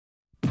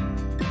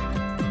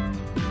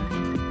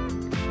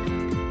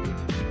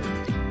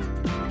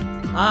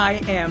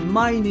I am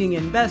mining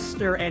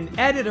investor and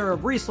editor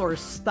of Resource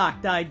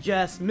Stock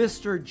Digest,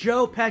 Mr.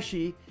 Joe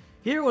Pesci,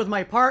 here with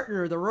my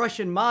partner, the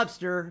Russian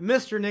mobster,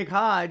 Mr. Nick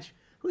Hodge,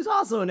 who's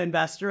also an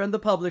investor and the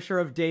publisher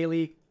of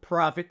Daily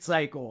Profit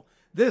Cycle.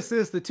 This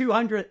is the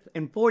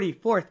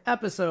 244th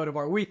episode of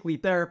our weekly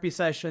therapy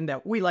session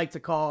that we like to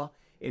call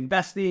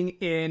Investing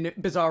in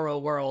Bizarro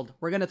World.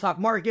 We're going to talk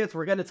markets,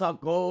 we're going to talk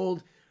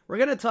gold, we're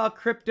going to talk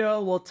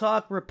crypto, we'll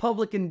talk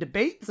Republican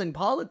debates and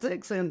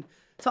politics, and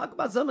talk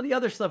about some of the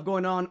other stuff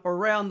going on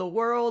around the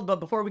world. But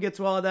before we get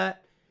to all of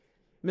that,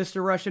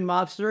 Mr. Russian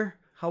Mobster,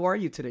 how are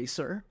you today,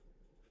 sir?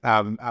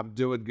 I'm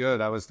doing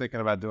good. I was thinking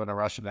about doing a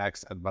Russian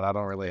accent, but I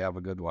don't really have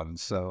a good one,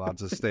 so I'll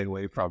just stay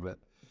away from it.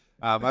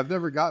 I've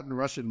never gotten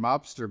Russian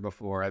mobster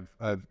before.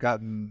 I've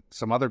gotten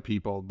some other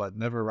people, but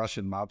never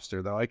Russian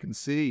mobster, though I can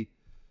see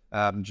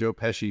Joe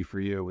Pesci for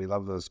you. We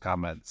love those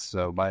comments,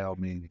 so by all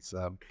means,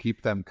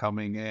 keep them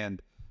coming. And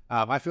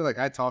I feel like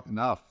I talk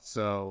enough,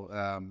 so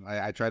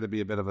I try to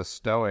be a bit of a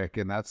stoic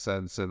in that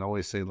sense and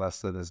always say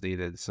less than is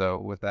needed. So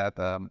with that,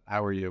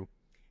 how are you?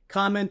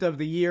 Comment of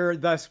the year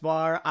thus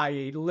far.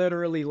 I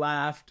literally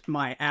laughed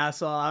my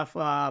ass off.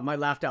 I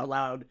laughed out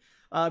loud.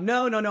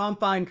 No, I'm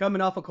fine.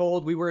 Coming off a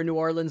cold. We were in New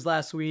Orleans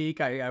last week.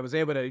 I was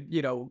able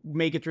to,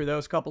 make it through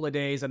those couple of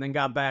days and then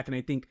got back. And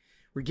I think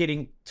we're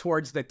getting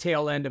towards the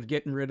tail end of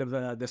getting rid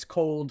of this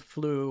cold,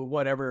 flu,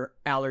 whatever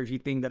allergy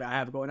thing that I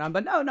have going on.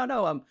 But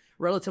no. I'm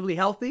relatively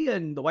healthy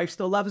and the wife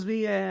still loves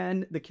me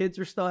and the kids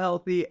are still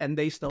healthy and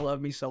they still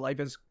love me. So life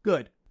is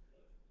good.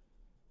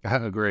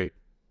 Great.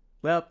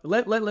 Well,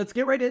 let's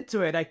get right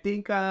into it. I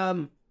think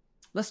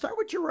let's start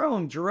with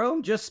Jerome.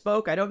 Jerome just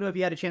spoke. I don't know if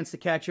you had a chance to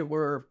catch it.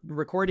 We're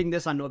recording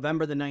this on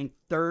November the 9th,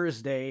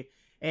 Thursday.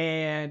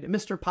 And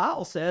Mr.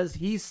 Powell says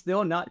he's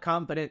still not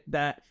confident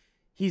that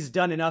he's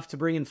done enough to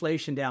bring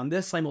inflation down.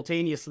 This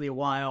simultaneously,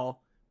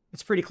 while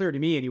it's pretty clear to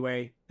me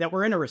anyway, that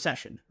we're in a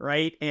recession,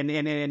 right?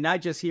 And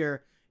not just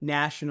here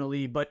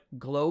nationally, but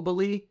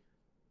globally.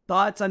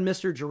 Thoughts on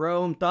Mr.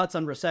 Jerome, thoughts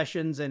on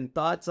recessions, and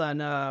thoughts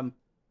on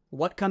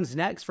what comes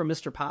next from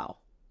Mr. Powell?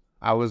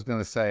 I was going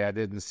to say I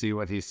didn't see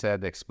what he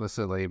said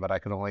explicitly, but I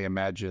can only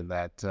imagine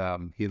that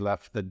he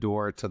left the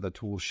door to the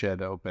tool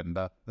shed open,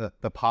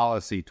 the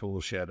policy tool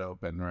shed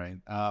open, right?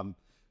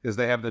 Because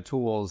they have the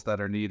tools that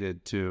are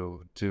needed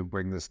to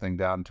bring this thing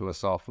down to a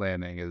soft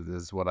landing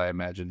is what I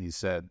imagine he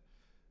said.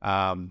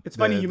 It's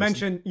funny you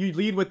mentioned you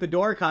lead with the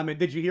door comment.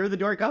 Did you hear the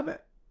door comment?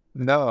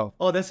 No.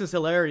 Oh, this is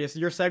hilarious.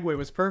 Your segue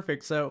was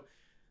perfect. So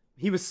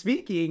he was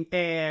speaking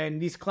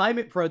and these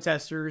climate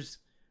protesters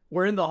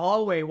were in the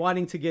hallway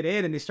wanting to get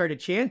in and they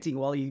started chanting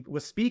while he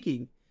was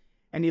speaking.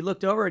 And he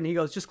looked over and he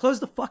goes, just close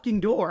the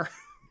fucking door.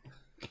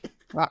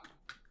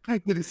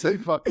 Did he say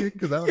fucking?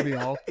 Because that would be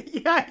all.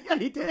 yeah,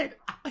 he did.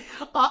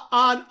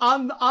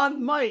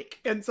 On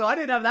mic. And so I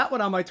didn't have that one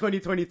on my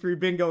 2023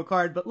 bingo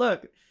card. But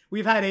look,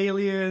 we've had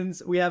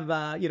aliens. We have,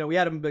 we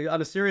had them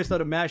on a serious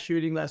note of mass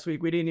shooting last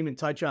week. We didn't even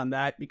touch on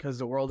that because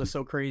the world is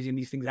so crazy and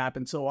these things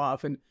happen so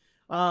often.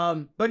 But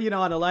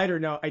on a lighter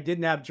note, I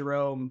didn't have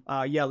Jerome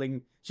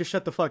yelling, just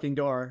shut the fucking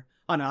door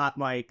on a hot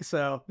mic.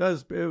 So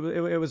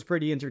it was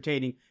pretty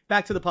entertaining.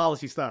 Back to the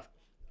policy stuff.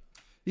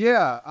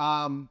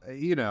 Yeah.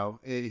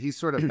 He's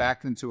sort of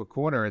backed into a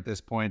corner at this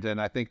point, and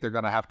I think they're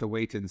going to have to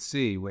wait and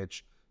see,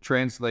 which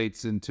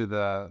translates into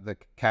the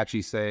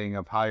catchy saying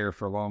of higher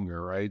for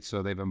longer, right?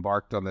 So they've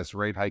embarked on this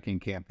rate hiking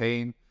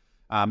campaign.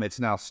 It's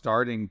now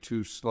starting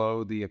to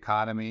slow the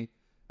economy,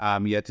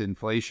 yet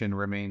inflation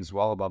remains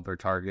well above their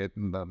target,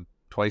 and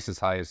twice as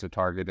high as the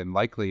target, and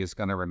likely is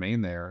going to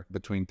remain there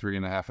between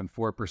 3.5% and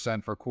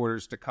 4% for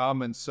quarters to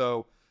come. And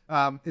so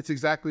it's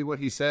exactly what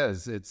he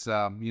says. It's,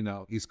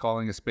 he's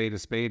calling a spade,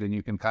 and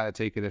you can kind of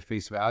take it at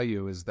face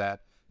value, is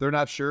that they're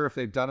not sure if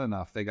they've done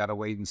enough. They got to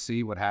wait and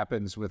see what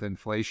happens with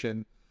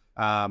inflation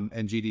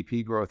and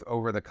GDP growth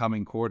over the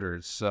coming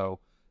quarters. So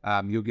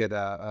you'll get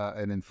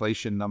an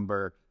inflation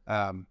number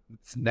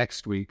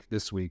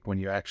this week when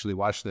you actually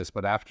watch this,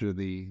 but after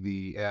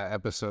the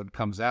episode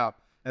comes out.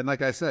 And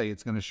like I say,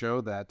 it's going to show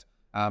that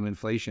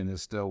inflation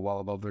is still well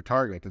above their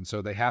target. And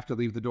so they have to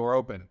leave the door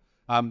open.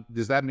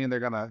 Does that mean they're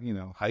going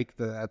to, hike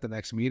at the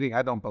next meeting?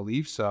 I don't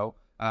believe so.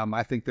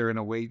 I think they're in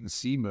a wait and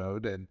see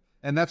mode.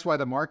 And that's why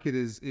the market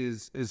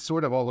is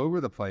sort of all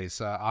over the place.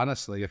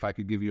 Honestly, if I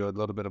could give you a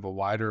little bit of a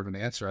wider of an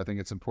answer, I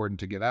think it's important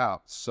to get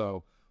out.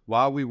 So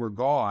while we were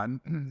gone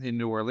in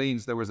New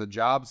Orleans, there was a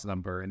jobs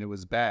number and it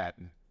was bad.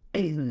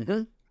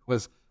 It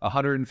was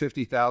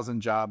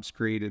 150,000 jobs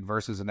created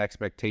versus an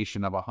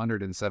expectation of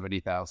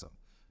 170,000.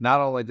 Not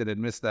only did it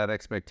miss that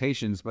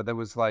expectations, but there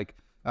was like,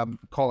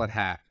 call it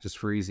half, just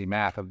for easy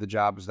math, of the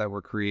jobs that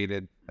were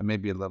created, and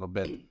maybe a little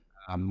bit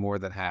more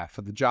than half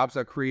of the jobs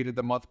that created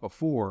the month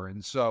before.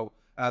 And so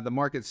the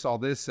market saw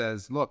this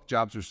as, look,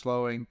 jobs are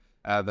slowing.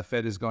 The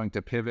Fed is going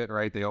to pivot,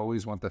 right? They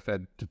always want the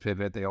Fed to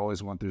pivot. They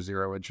always want their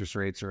zero interest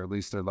rates, or at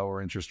least their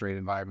lower interest rate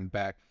environment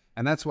back.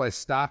 And that's why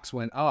stocks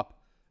went up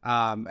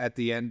at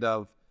the end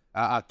of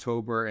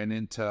October and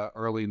into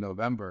early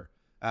November.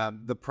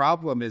 The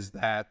problem is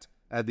that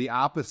the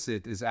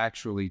opposite is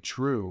actually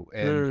true.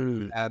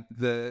 And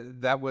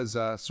that was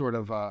sort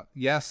of,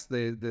 yes,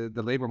 the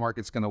labor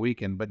market's going to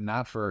weaken, but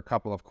not for a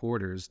couple of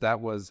quarters. That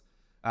was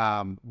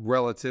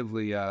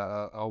relatively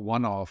a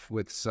one-off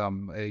with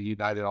some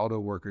United Auto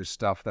Workers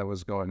stuff that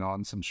was going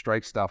on, some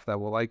strike stuff that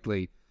will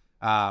likely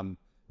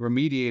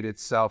remediate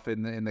itself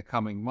in the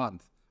coming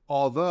month.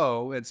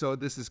 Although, and so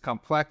this is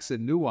complex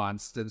and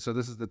nuanced, and so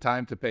this is the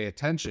time to pay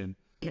attention.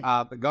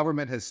 The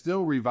government has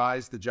still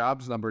revised the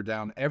jobs number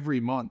down every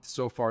month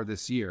so far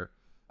this year.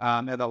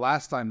 And the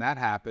last time that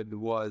happened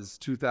was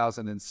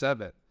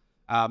 2007.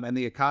 And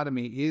the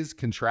economy is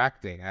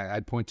contracting.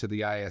 I'd point to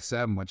the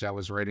ISM, which I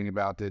was writing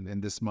about in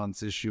this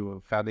month's issue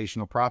of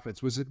Foundational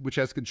Profits, which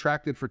has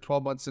contracted for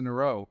 12 months in a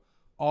row.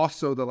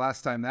 Also, the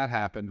last time that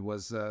happened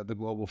was the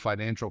global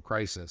financial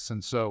crisis.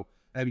 And so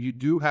you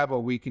do have a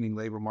weakening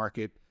labor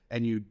market,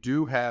 and you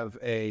do have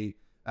a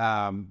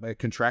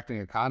contracting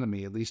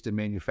economy, at least in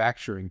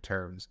manufacturing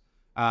terms,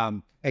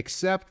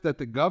 except that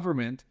the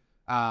government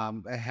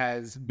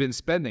has been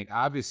spending.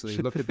 Obviously,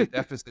 look at the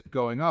deficit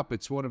going up.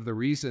 It's one of the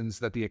reasons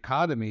that the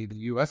economy, the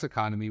U.S.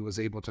 economy, was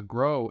able to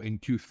grow in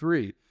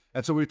Q3.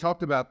 And so we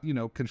talked about,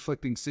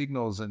 conflicting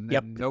signals, and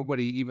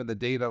nobody, even the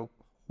data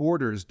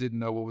hoarders, didn't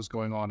know what was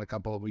going on a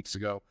couple of weeks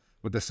ago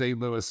with the St.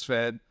 Louis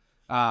Fed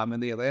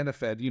and the Atlanta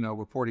Fed,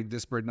 reporting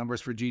disparate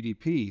numbers for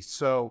GDP.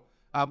 So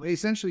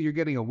essentially, you're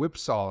getting a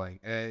whipsawing.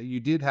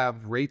 You did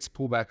have rates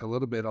pull back a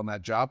little bit on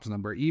that jobs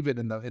number, even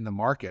in the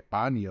market,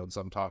 bond yields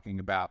I'm talking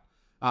about.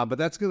 But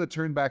that's going to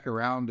turn back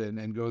around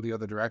and go the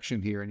other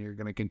direction here, and you're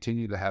going to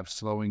continue to have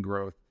slowing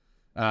growth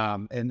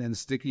and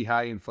sticky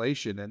high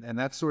inflation. And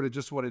that's sort of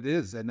just what it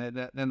is. And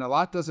a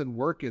lot doesn't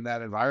work in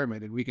that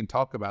environment, and we can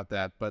talk about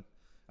that. But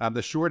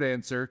the short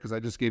answer, because I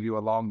just gave you a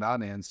long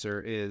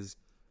non-answer, is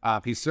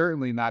he's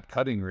certainly not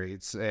cutting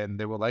rates, and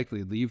they will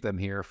likely leave them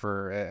here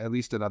for at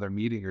least another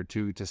meeting or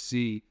two to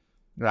see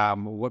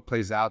what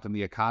plays out in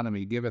the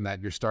economy, given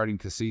that you're starting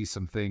to see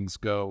some things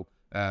go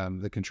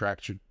the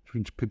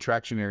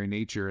contractionary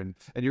nature, and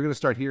you're going to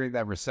start hearing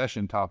that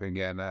recession talk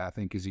again, I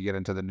think, as you get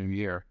into the new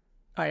year.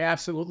 I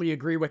absolutely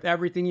agree with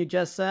everything you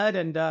just said,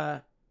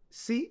 and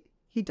see,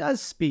 he does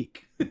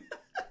speak.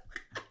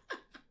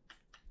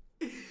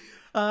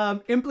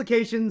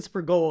 Implications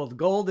for gold.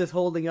 Gold is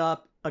holding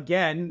up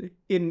again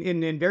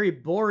in very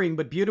boring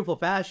but beautiful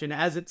fashion,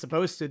 as it's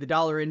supposed to. The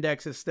dollar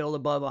index is still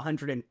above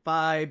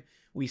 105.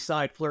 We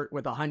saw it flirt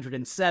with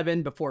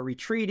 107 before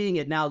retreating.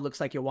 It now looks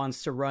like it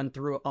wants to run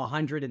through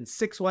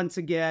 106 once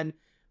again.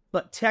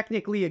 But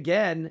technically,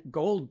 again,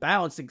 gold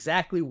bounced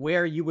exactly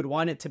where you would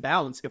want it to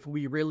bounce if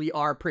we really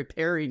are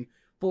preparing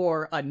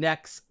for a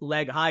next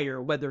leg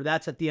higher, whether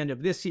that's at the end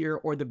of this year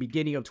or the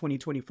beginning of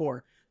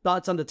 2024.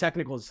 Thoughts on the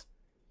technicals?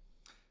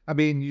 I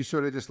mean, you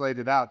sort of just laid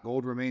it out.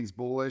 Gold remains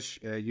bullish.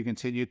 You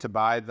continue to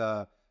buy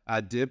the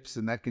dips,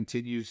 and that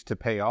continues to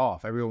pay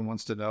off. Everyone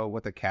wants to know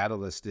what the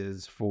catalyst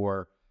is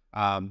for,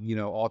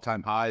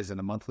 all-time highs and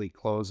a monthly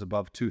close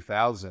above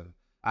 2,000.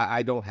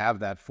 I don't have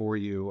that for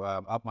you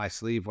up my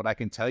sleeve. What I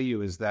can tell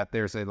you is that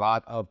there's a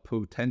lot of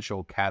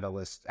potential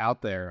catalysts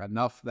out there,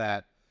 enough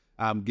that,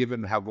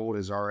 given how gold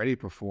has already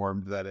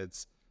performed, that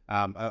it's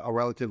a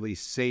relatively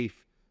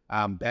safe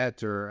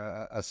bet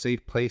or a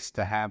safe place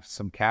to have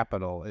some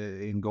capital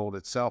in gold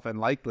itself. And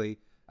likely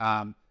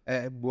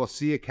we'll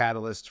see a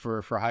catalyst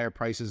for higher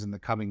prices in the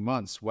coming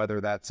months,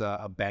 whether that's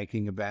a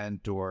banking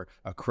event or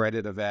a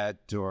credit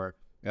event, or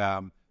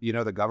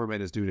the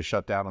government is due to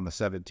shut down on the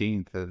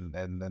 17th,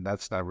 and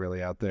that's not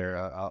really out there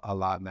a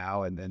lot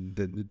now, and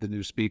the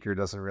new speaker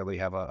doesn't really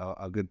have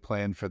a good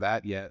plan for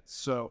that yet.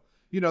 So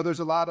there's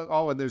a lot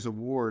of, and there's a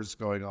wars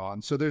going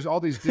on. So there's all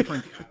these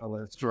different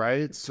catalysts,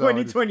 right? So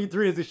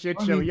 2023 is a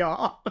shit show,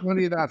 y'all.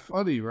 Funny, not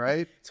funny,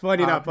 right? It's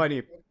funny, not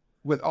funny.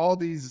 With all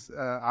these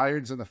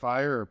irons in the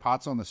fire or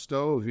pots on the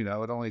stove, it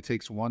only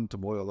takes one to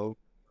boil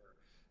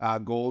over.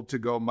 Gold to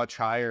go much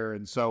higher.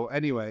 And so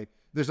anyway,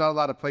 there's not a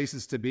lot of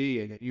places to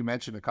be. And you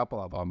mentioned a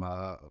couple of them.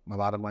 A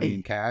lot of money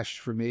in cash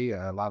for me,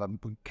 a lot of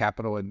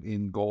capital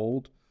in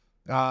gold.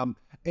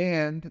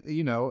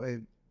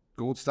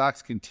 Gold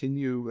stocks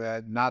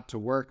continue not to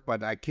work,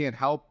 but I can't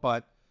help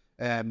but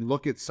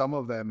look at some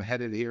of them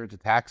headed here into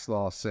tax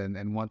loss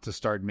and want to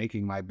start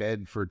making my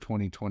bed for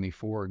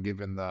 2024,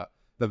 given the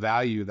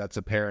value that's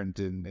apparent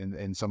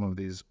in some of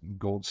these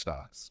gold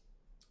stocks.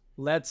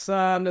 Let's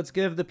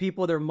give the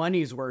people their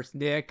money's worth,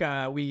 Nick.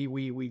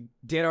 We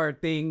did our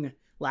thing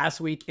last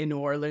week in New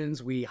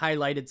Orleans. We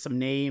highlighted some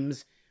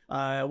names.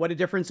 What a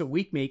difference a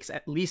week makes,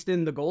 at least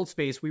in the gold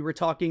space. We were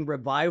talking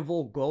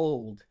Revival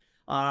Gold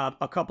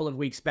a couple of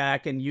weeks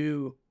back, and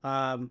you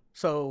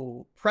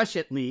so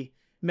presciently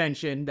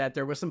mentioned that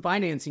there was some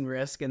financing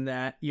risk, and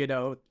that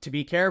to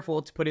be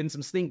careful, to put in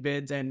some stink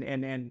bids,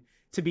 and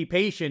to be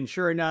patient.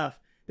 Sure enough,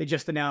 they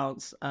just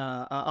announced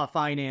a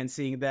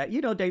financing that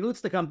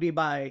dilutes the company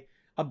by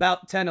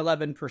about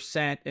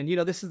 10-11%,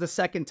 and this is the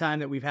second time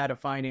that we've had a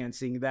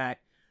financing that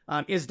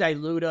is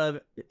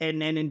dilutive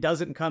and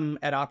doesn't come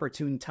at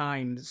opportune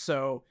times.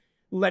 So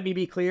let me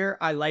be clear,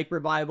 I like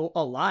Revival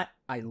a lot.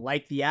 I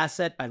like the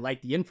asset. I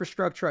like the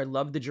infrastructure. I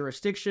love the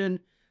jurisdiction.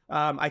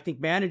 I think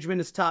management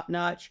is top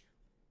notch.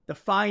 The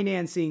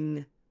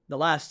financings the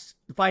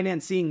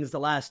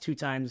last two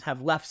times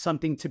have left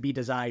something to be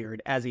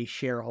desired as a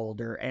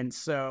shareholder. And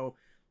so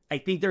I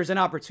think there's an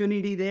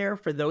opportunity there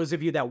for those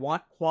of you that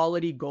want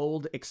quality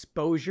gold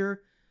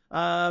exposure.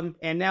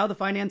 And now the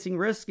financing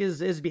risk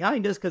is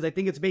behind us because I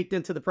think it's baked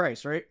into the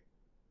price, right?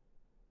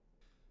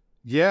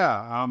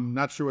 Yeah, I'm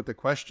not sure what the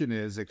question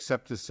is,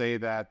 except to say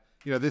that,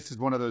 this is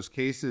one of those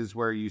cases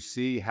where you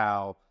see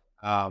how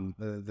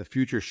the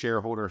future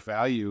shareholder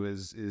value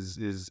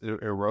is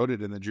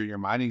eroded in the junior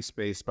mining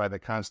space by the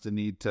constant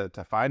need to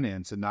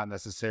finance, and not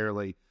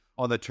necessarily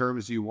on the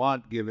terms you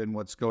want, given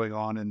what's going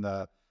on in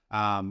the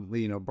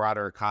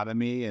broader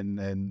economy and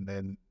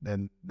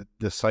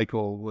the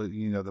cycle,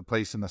 the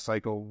place in the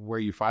cycle where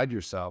you find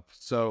yourself.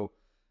 So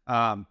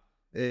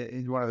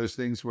it's one of those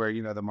things where,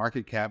 the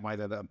market cap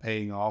might end up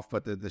paying off,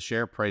 but the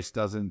share price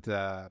doesn't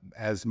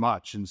as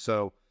much. And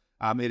so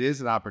it is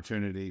an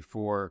opportunity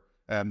for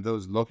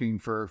those looking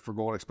for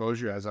gold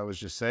exposure, as I was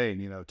just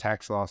saying,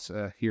 tax loss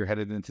here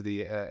headed into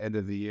the end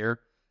of the year.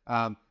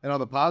 And on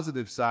the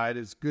positive side,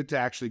 it's good to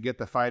actually get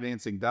the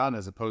financing done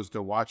as opposed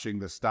to watching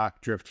the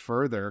stock drift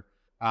further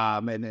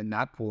and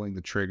not pulling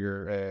the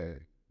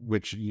trigger,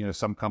 which,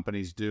 some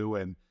companies do,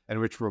 and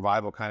which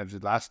Revival kind of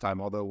did last time,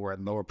 although we're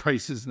at lower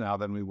prices now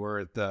than we were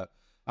at the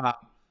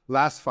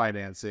last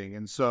financing.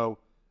 And so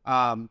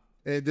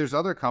there's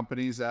other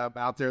companies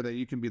out there that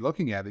you can be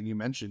looking at. And you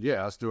mentioned,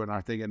 us doing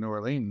our thing in New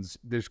Orleans.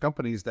 There's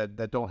companies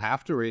that don't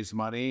have to raise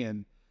money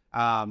and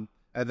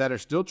that are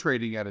still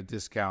trading at a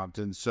discount.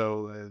 And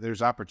so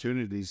there's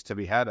opportunities to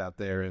be had out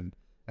there. And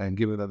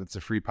given that it's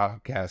a free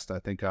podcast, I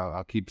think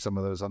I'll keep some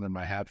of those under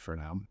my hat for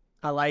now.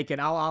 I like it.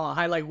 I'll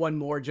highlight one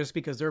more just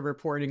because they're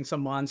reporting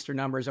some monster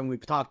numbers, and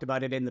we've talked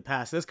about it in the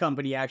past. This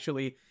company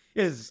actually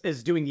is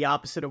doing the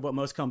opposite of what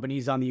most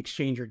companies on the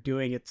exchange are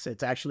doing. It's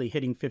actually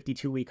hitting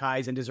 52-week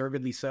highs, and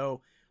deservedly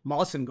so.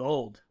 Mawson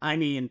Gold. I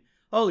mean,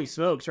 holy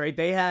smokes, right?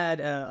 They had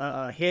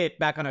a hit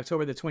back on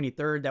October the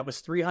 23rd that was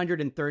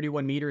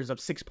 331 meters of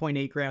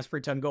 6.8 grams per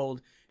ton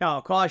gold. Now,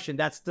 I'll caution,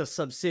 that's the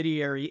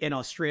subsidiary in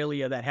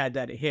Australia that had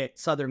that hit,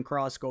 Southern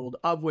Cross Gold,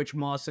 of which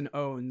Mawson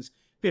owns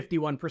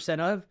 51%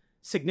 of.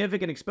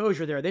 Significant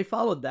exposure there. They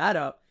followed that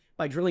up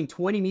by drilling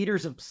 20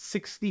 meters of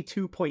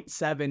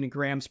 62.7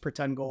 grams per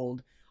ton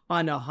gold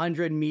on a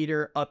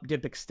 100-meter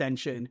up-dip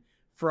extension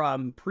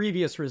from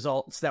previous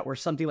results that were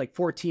something like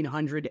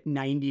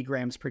 1,490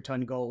 grams per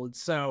ton gold.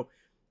 So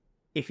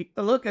if you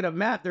look at a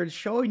map, they're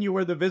showing you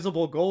where the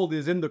visible gold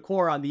is in the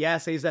core on the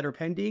assays that are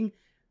pending.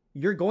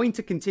 You're going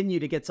to continue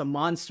to get some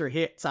monster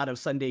hits out of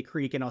Sunday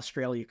Creek in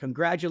Australia.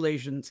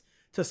 Congratulations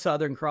to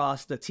Southern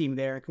Cross, the team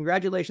there.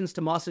 Congratulations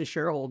to Mawson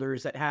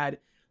shareholders that had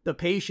the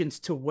patience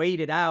to wait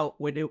it out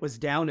when it was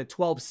down at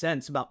 12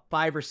 cents about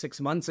 5 or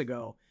 6 months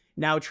ago.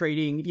 Now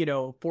trading,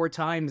 4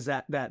 times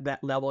that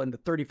level in the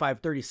 35,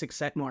 36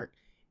 cent mark,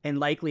 and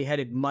likely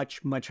headed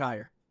much, much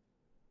higher.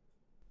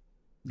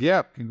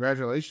 Yeah,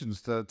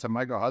 congratulations to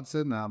Michael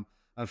Hudson.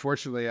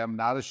 Unfortunately, I'm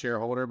not a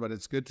shareholder, but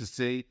it's good to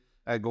see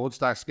gold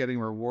stocks getting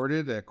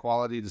rewarded.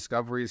 Quality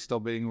discovery is still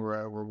being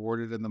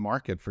rewarded in the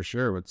market for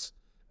sure. It's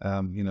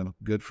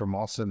good for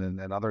Mawson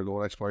and other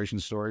gold exploration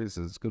stories.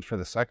 It's good for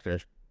the sector.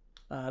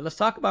 Let's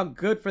talk about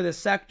good for the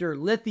sector.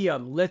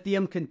 Lithium.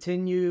 Lithium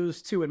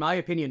continues to, in my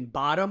opinion,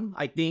 bottom.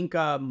 I think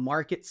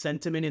market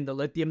sentiment in the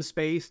lithium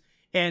space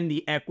and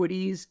the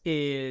equities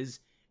is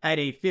at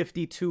a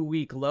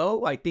 52-week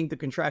low. I think the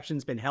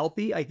contraction's been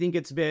healthy. I think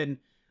it's been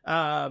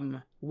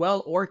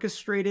well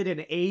orchestrated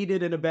and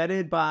aided and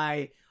abetted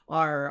by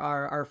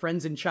our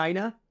friends in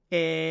China.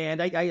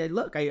 And I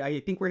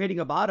think we're hitting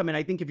a bottom. And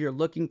I think if you're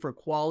looking for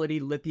quality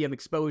lithium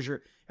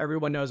exposure,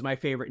 everyone knows my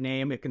favorite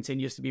name. It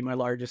continues to be my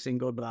largest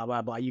single, blah,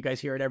 blah, blah. You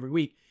guys hear it every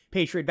week.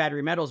 Patriot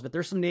Battery Metals. But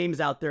there's some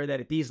names out there that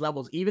at these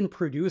levels, even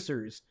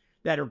producers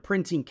that are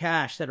printing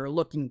cash that are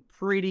looking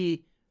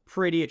pretty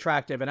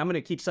attractive. And I'm going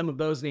to keep some of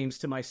those names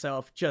to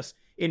myself, just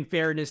in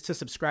fairness to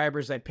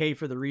subscribers that pay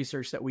for the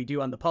research that we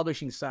do on the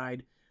publishing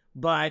side.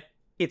 But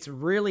it's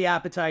really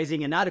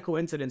appetizing, and not a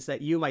coincidence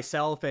that you,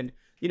 myself, and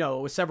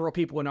several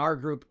people in our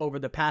group over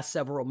the past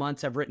several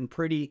months have written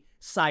pretty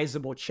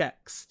sizable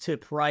checks to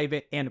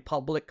private and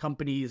public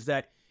companies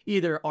that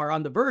either are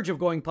on the verge of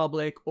going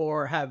public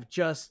or have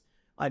just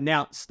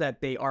announced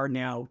that they are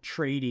now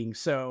trading.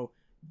 So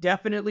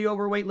definitely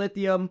overweight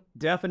lithium,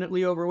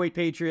 definitely overweight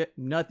Patriot.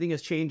 Nothing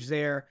has changed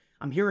there.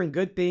 I'm hearing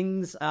good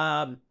things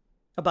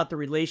about the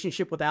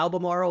relationship with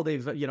Albemarle.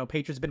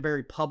 Patriot's been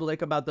very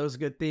public about those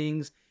good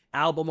things.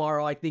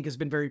 Albemarle, I think, has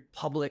been very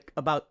public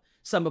about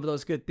some of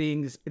those good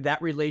things.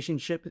 That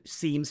relationship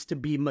seems to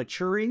be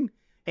maturing,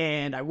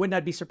 and I would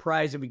not be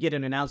surprised if we get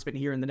an announcement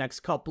here in the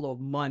next couple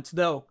of months,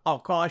 though I'll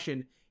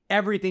caution,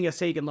 everything has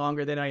taken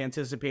longer than I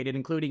anticipated,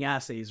 including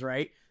assays,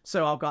 right?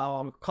 So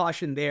I'll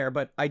caution there,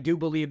 but I do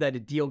believe that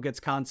a deal gets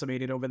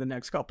consummated over the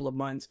next couple of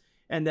months,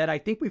 and that I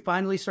think we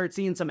finally start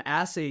seeing some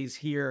assays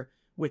here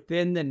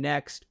within the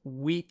next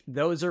week.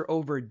 Those are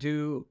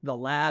overdue. The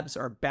labs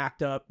are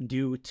backed up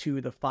due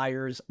to the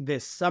fires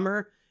this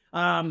summer.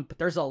 But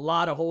there's a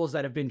lot of holes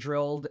that have been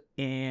drilled,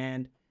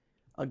 and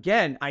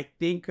again, I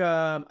think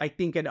an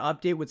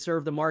update would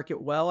serve the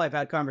market well. I've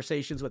had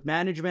conversations with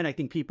management. I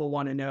think people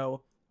want to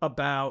know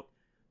about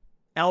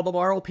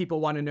Albemarle. People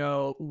want to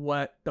know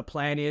what the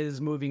plan is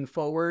moving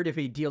forward if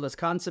a deal is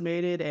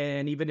consummated,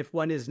 and even if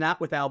one is not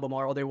with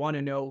Albemarle, they want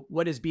to know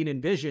what is being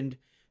envisioned,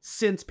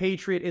 since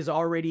Patriot is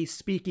already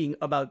speaking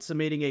about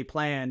submitting a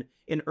plan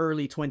in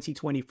early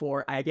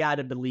 2024. I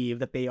gotta believe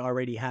that they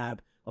already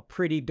have a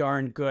pretty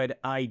darn good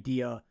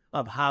idea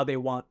of how they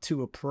want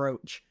to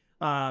approach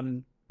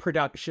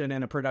production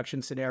and a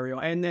production scenario,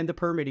 and then the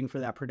permitting for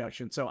that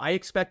production. So I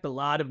expect a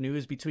lot of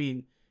news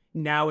between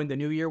now and the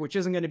new year, which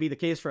isn't going to be the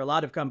case for a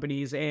lot of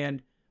companies.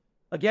 And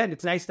again,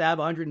 it's nice to have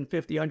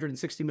 150,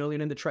 160 million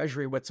in the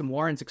treasury with some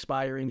warrants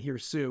expiring here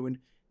soon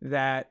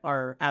that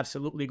are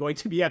absolutely going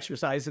to be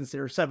exercised, since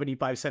they're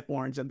 75-cent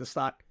warrants and the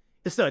stock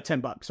is still at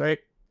 $10, right?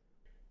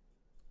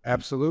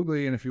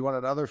 Absolutely. And if you want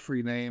another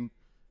free name,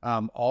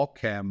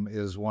 Allchem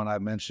is one I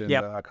mentioned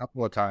a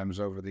couple of times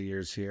over the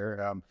years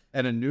here.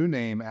 And a new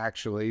name,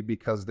 actually,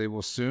 because they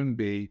will soon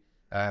be,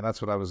 and that's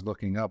what I was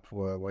looking up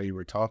while you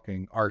were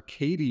talking,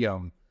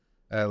 Arcadium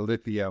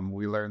Lithium,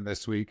 we learned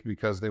this week,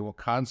 because they will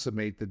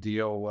consummate the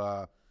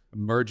deal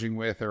merging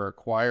with or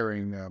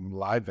acquiring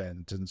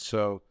Livent. And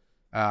so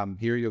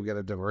here you'll get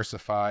a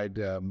diversified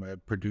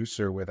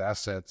producer with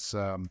assets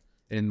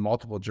in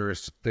multiple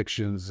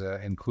jurisdictions,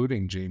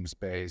 including James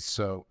Bay.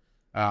 So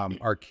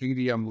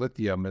Arcadium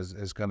Lithium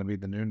is going to be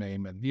the new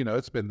name. And, you know,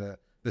 it's been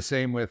the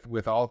same with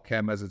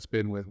Allchem as it's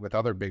been with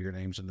other bigger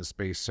names in the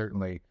space,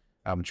 certainly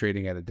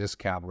trading at a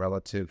discount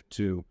relative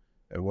to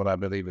what I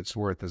believe it's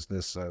worth as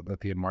this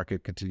lithium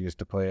market continues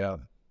to play out.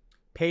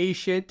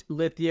 Patient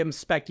lithium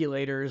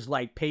speculators,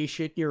 like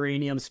patient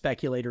uranium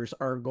speculators,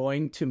 are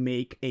going to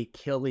make a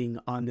killing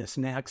on this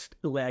next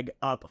leg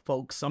up,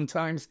 folks.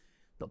 Sometimes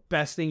the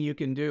best thing you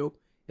can do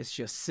is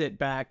just sit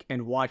back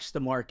and watch the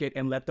market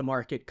and let the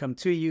market come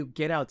to you.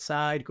 Get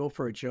outside, go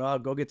for a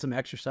jog, go get some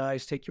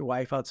exercise, take your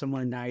wife out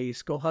somewhere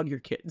nice, go hug your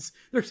kids.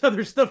 There's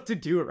other stuff to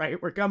do, right?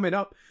 We're coming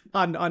up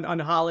on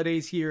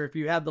holidays here. If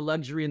you have the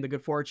luxury and the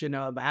good fortune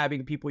of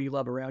having people you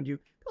love around you,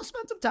 go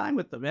spend some time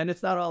with them. And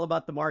it's not all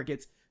about the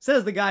markets,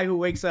 says the guy who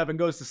wakes up and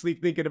goes to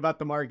sleep thinking about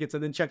the markets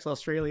and then checks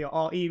Australia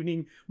all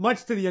evening,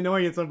 much to the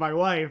annoyance of my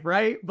wife,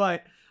 right?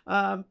 But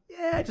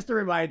yeah, just a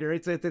reminder,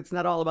 it's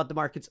not all about the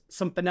markets.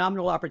 Some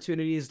phenomenal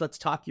opportunities. Let's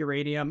talk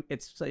uranium.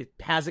 It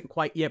hasn't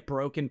quite yet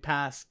broken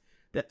past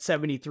that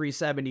 73,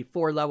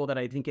 74 level that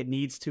I think it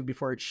needs to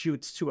before it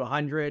shoots to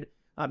 100.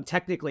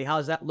 Technically,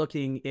 how's that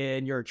looking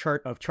in your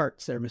chart of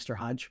charts there, Mr.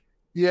 Hodge?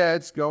 Yeah,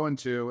 it's going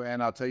to,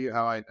 and I'll tell you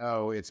how I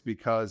know. It's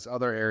because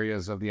other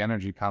areas of the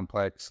energy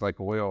complex, like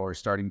oil, are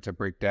starting to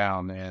break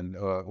down, and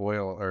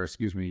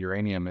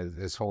uranium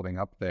is holding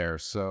up there.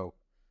 So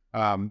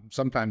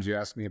sometimes you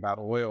ask me about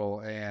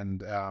oil,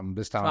 and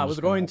this time I was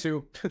going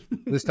to.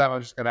 This time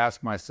I'm just going to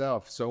ask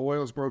myself. So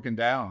oil's broken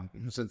down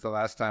since the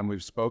last time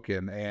we've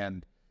spoken,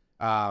 and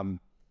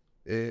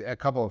a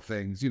couple of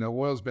things. You know,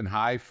 oil's been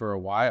high for a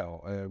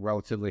while,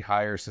 relatively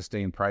higher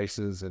sustained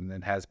prices,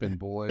 and has been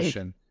bullish,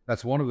 and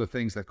that's one of the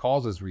things that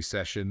causes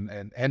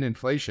recession and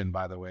inflation,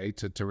 by the way,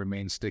 to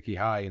remain sticky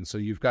high. And so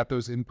you've got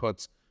those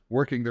inputs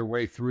working their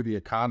way through the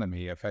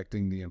economy,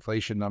 affecting the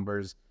inflation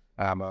numbers,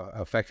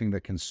 affecting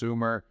the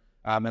consumer,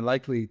 and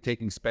likely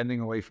taking spending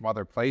away from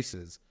other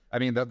places. I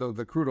mean,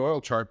 the crude oil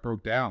chart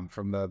broke down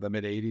from the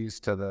mid 80s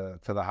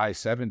to the high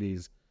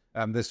 70s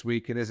this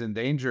week. It is in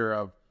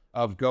danger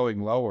of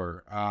going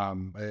lower.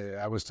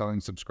 I was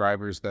telling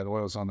subscribers that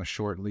oil's on a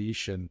short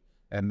leash, and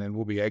then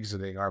we'll be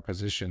exiting our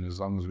position as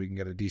long as we can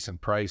get a decent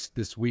price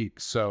this week.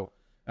 So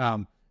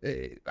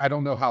I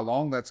don't know how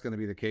long that's going to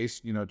be the case.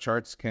 You know,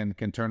 charts can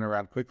turn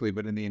around quickly,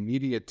 but in the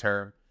immediate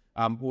term,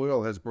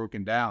 oil has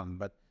broken down.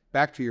 But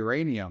back to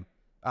uranium.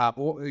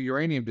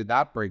 Uranium did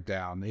not break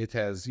down. It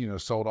has,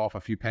 sold off a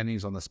few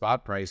pennies on the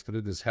spot price, but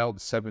it has held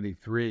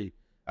 73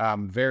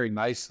 very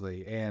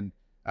nicely. And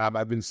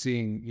I've been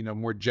seeing,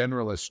 more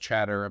generalist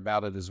chatter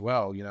about it as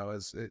well.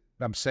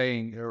 I'm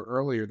saying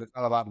earlier, there's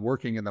not a lot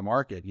working in the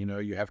market.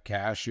 You have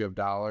cash, you have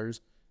dollars,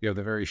 you have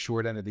the very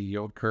short end of the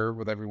yield curve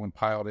with everyone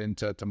piled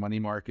into money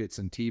markets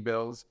and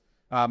T-bills.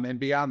 And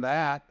beyond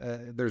that,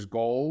 there's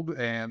gold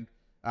and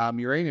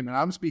uranium. And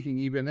I'm speaking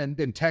even,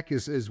 and tech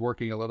is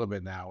working a little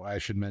bit now. I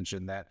should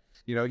mention that,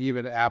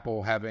 even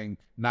Apple having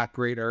not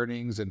great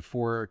earnings and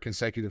 4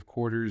 consecutive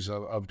quarters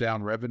of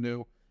down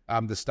revenue,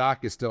 the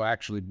stock is still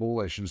actually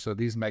bullish. And so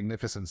these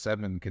magnificent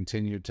 7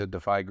 continue to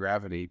defy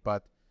gravity.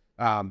 But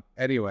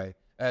anyway,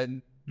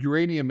 and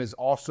uranium is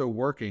also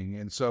working.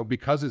 And so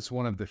because it's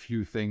one of the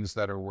few things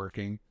that are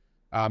working,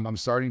 I'm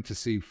starting to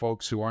see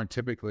folks who aren't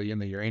typically in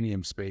the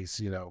uranium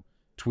space,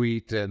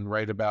 tweet and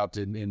write about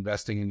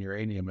investing in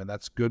uranium, and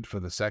that's good for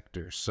the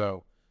sector.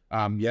 So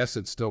yes,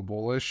 it's still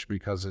bullish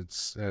because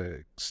it's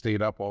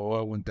stayed up while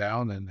oil went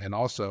down. And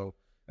also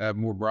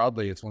more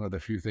broadly, it's one of the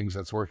few things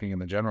that's working in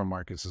the general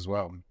markets as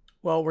well.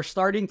 Well, we're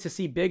starting to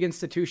see big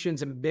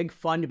institutions and big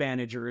fund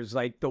managers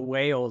like the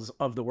whales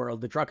of the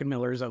world, the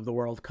Druckenmillers of the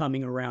world,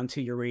 coming around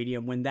to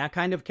uranium. When that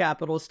kind of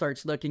capital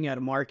starts looking at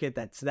a market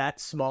that's that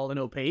small and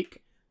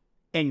opaque,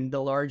 and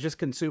the largest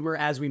consumer,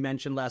 as we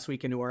mentioned last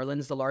week in New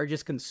Orleans, the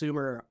largest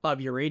consumer of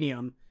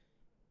uranium,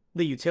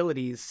 the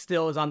utilities,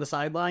 still is on the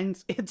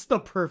sidelines, it's the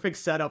perfect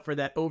setup for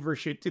that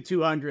overshoot to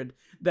 200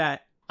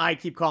 that I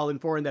keep calling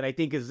for and that I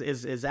think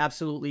is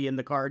absolutely in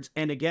the cards.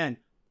 And again,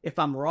 if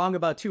I'm wrong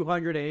about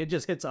 200 and it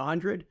just hits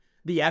 100,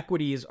 the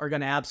equities are going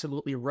to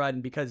absolutely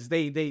run because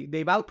they've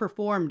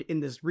outperformed in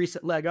this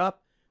recent leg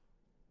up,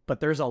 but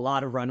there's a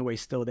lot of runway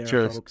still there,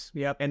 Sure. folks.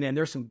 Yep. And then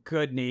there's some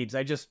good names.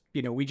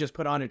 We just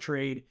put on a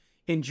trade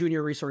in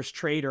Junior Resource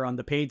Trader on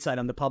the paid side,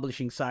 on the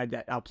publishing side,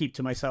 that I'll keep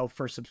to myself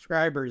for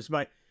subscribers,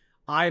 but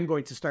I'm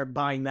going to start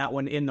buying that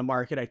one in the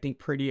market, I think,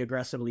 pretty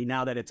aggressively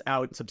now that it's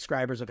out and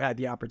subscribers have had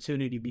the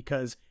opportunity,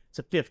 because it's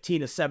a $15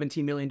 to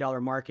 $17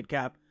 million market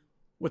cap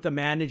with a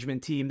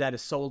management team that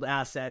has sold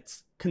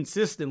assets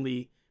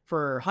consistently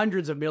for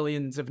hundreds of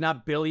millions, if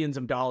not billions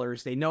of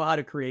dollars. They know how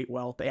to create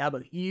wealth. They have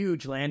a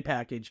huge land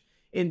package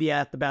in the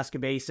Athabasca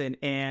Basin,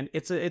 and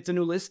it's a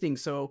new listing,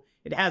 so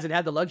it hasn't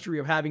had the luxury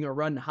of having a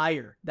run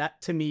higher.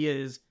 That, to me,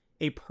 is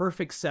a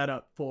perfect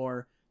setup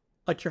for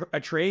a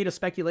trade, a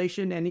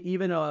speculation, and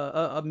even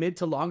a mid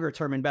to longer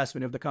term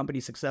investment if the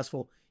company's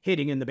successful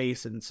hitting in the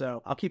basin.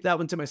 So I'll keep that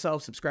one to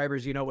myself.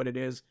 Subscribers, you know what it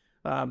is.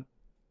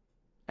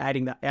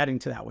 Adding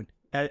to that one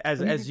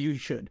as you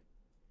should.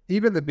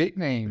 Even the big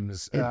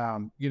names,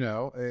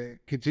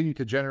 continue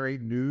to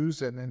generate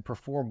news and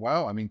perform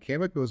well. I mean,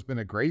 Cameco's been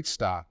a great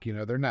stock.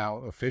 They're now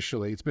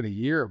officially, it's been a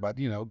year, but,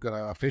 going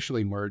to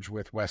officially merge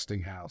with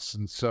Westinghouse.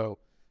 And so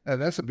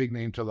that's a big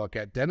name to look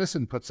at.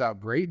 Denison puts out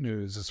great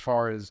news as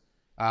far as,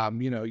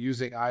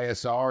 using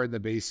ISR in the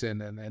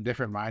basin and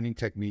different mining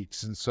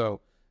techniques. And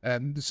so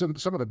some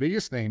of the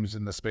biggest names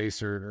in the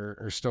space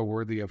are still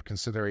worthy of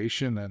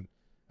consideration and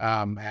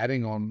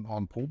adding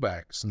on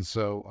pullbacks. And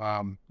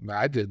so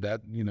I did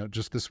that,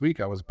 just this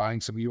week. I was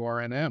buying some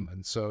URNM.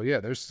 And so,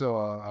 yeah, there's still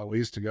a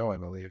ways to go, I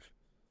believe.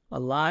 A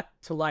lot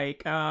to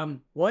like.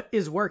 What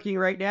is working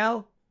right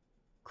now?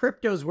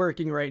 Crypto's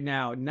working right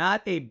now.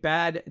 Not a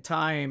bad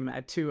time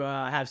to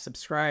have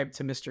subscribed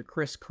to Mr.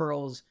 Chris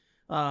Curl's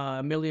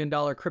 $1 Million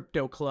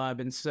Crypto Club.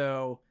 And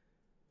so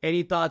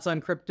any thoughts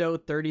on crypto?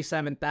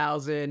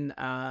 37,000.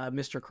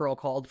 Mr. Curl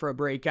called for a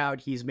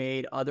breakout. He's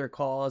made other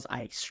calls.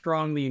 I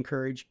strongly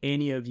encourage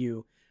any of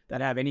you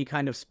that have any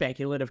kind of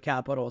speculative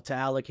capital to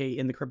allocate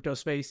in the crypto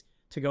space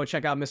to go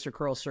check out Mr.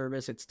 Curl's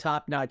service. It's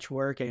top-notch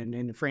work,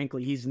 and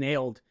frankly, he's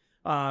nailed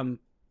damn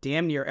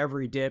near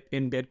every dip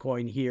in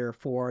Bitcoin here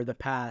for the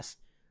past,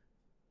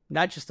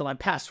 not just the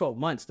past 12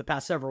 months, the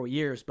past several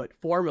years, but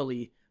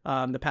formally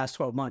the past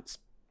 12 months.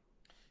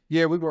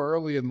 Yeah, we were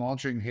early in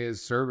launching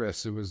his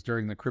service. It was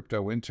during the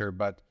crypto winter,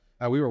 but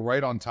we were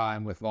right on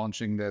time with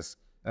launching this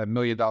 $1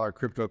 Million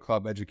Crypto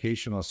Club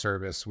educational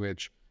service,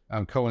 which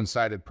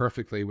coincided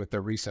perfectly with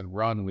the recent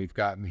run we've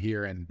gotten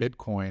here in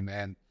Bitcoin.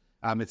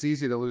 And it's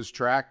easy to lose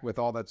track with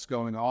all that's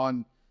going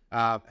on.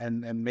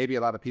 And maybe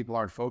a lot of people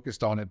aren't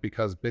focused on it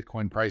because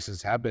Bitcoin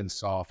prices have been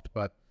soft,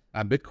 but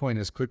Bitcoin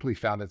has quickly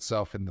found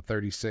itself in the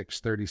 $36,000,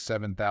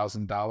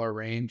 $37,000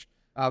 range.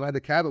 And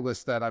the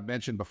catalyst that I've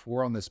mentioned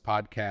before on this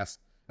podcast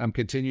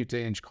continue to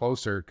inch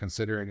closer,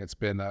 considering it's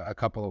been a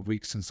couple of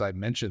weeks since I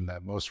mentioned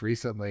that. Most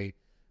recently,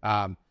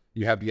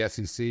 you have the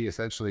SEC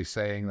essentially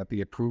saying that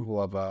the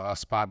approval of a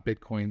spot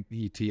Bitcoin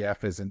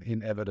ETF is an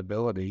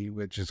inevitability,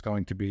 which is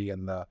going to be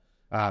in the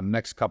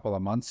next couple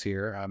of months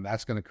here.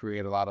 That's going to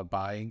create a lot of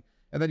buying.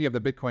 And then you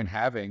have the Bitcoin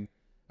halving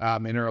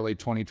in early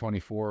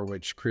 2024,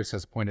 which Chris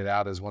has pointed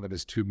out as one of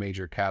his two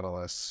major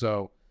catalysts.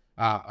 So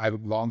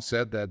I've long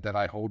said that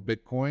I hold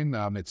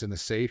Bitcoin. It's in a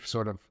safe,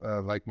 sort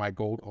of like my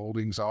gold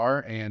holdings are,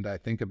 and I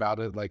think about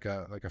it like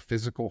a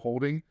physical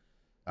holding.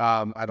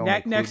 I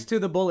don't next to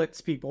the bullets,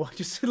 people.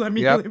 Just let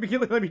me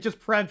just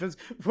preface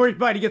before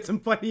everybody gets some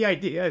funny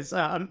ideas.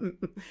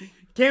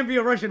 Can't be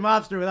a Russian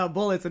mobster without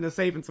bullets in a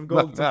safe and some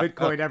gold and some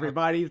Bitcoin.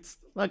 Everybody, it's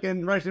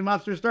fucking Russian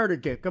mobster starter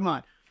kit. Come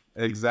on.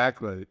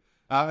 Exactly.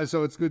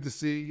 So it's good to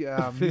see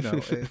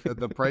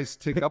the price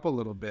tick up a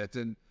little bit.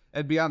 And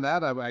beyond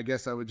that, I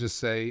guess I would just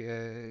say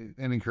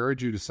and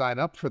encourage you to sign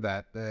up for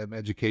that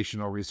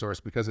educational resource,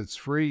 because it's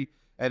free.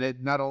 And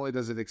it not only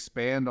does it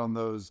expand on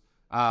those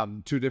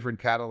two different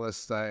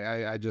catalysts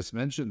I just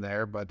mentioned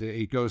there, but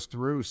it goes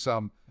through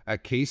some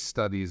case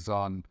studies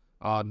on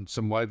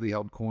some widely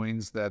held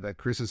coins that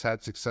Chris has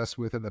had success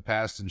with in the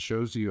past, and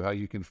shows you how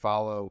you can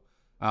follow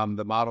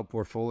the model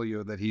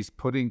portfolio that he's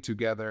put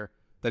together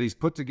and is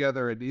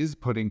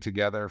putting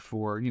together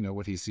for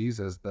what he sees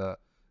as the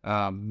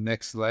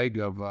next leg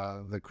of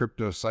the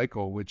crypto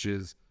cycle, which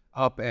is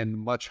up and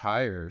much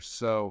higher.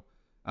 So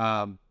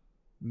not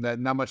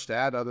much to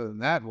add other than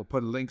that. We'll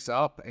put links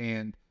up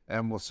and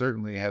we'll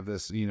certainly have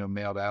this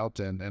mailed out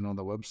and on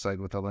the website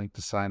with a link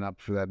to sign up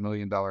for that $1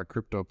 Million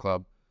Crypto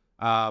Club.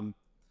 And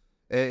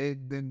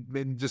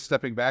just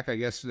stepping back, I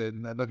guess,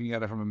 and looking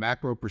at it from a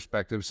macro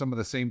perspective, some of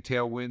the same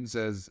tailwinds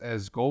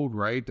as gold,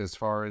 right? As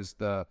far as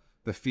the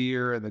the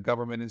fear and the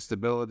government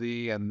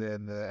instability and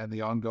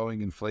the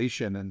ongoing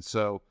inflation. And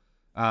so,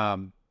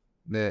 and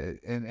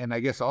I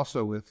guess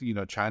also with,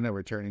 China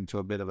returning to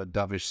a bit of a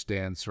dovish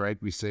stance, right?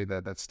 We say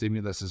that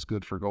stimulus is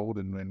good for gold,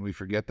 and we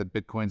forget that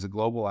Bitcoin's a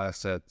global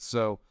asset.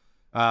 So,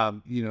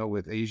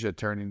 with Asia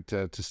turning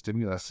to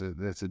stimulus,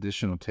 that's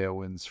additional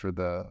tailwinds for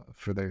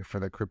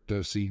the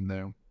crypto scene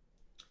there.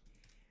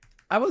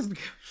 I was,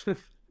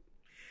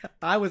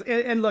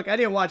 and look, I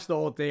didn't watch the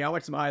whole thing. I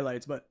watched some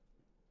highlights, but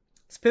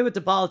let's pivot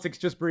to politics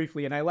just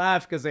briefly. And I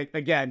laugh because,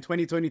 again,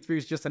 2023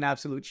 is just an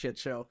absolute shit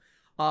show.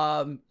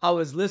 I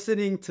was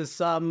listening to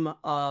some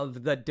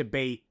of the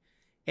debate,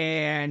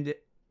 and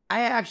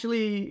I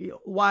actually,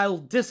 while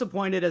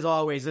disappointed as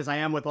always, as I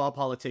am with all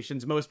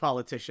politicians, most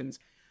politicians,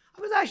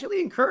 I was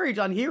actually encouraged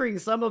on hearing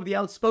some of the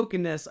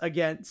outspokenness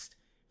against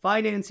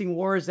financing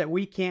wars that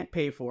we can't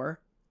pay for,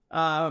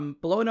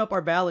 blowing up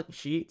our balance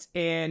sheets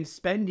and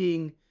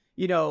spending,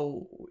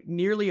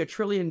 nearly $1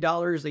 trillion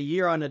a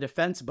year on a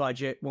defense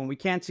budget when we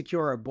can't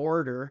secure a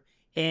border,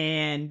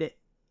 and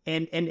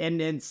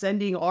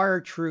sending our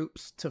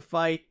troops to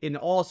fight in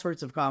all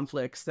sorts of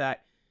conflicts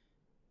that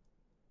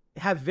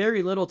have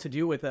very little to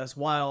do with us,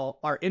 while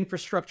our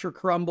infrastructure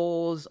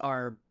crumbles,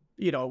 all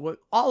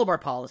of our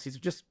policies are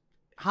just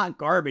hot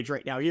garbage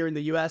right now here in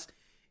the U.S.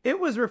 It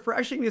was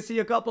refreshing to see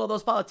a couple of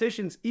those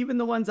politicians, even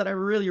the ones that I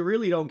really,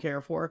 really don't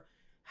care for,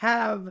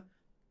 have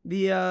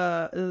the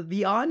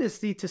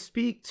honesty to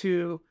speak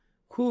to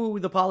who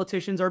the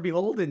politicians are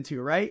beholden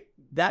to, right?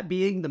 That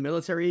being the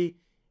military,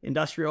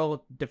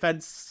 industrial,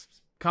 defense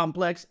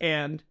complex,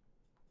 and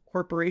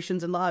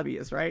corporations and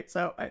lobbyists, right?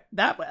 So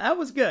that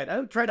was good.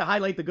 I tried to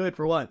highlight the good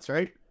for once,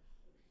 right?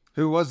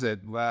 Who was it?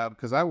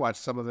 Because I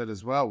watched some of it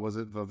as well. Was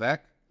it Vivek?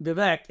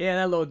 Vivek, yeah,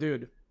 that little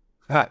dude.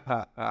 And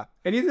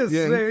he's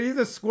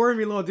a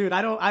squirmy little dude.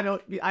 I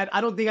don't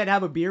think I'd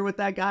have a beer with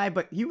that guy,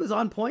 but he was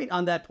on point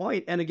on that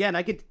point. And again,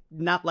 I could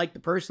not like the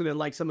person and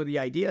like some of the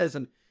ideas,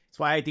 and that's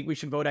why I think we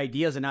should vote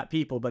ideas and not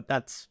people. But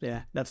that's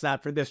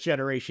not for this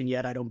generation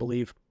yet, I don't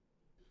believe.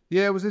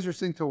 Yeah, it was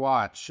interesting to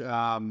watch.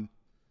 I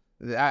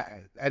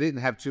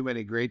didn't have too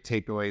many great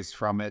takeaways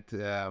from it.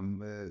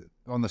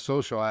 On the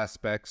social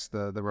aspects,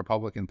 the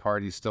Republican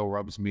Party still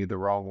rubs me the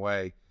wrong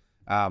way.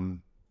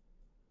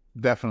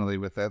 Definitely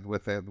with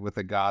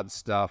the God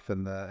stuff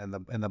and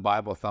the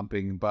Bible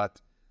thumping, but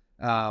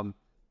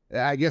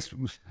I guess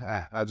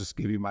I'll just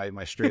give you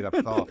my straight up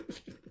thought.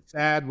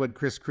 Sad when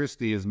Chris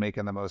Christie is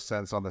making the most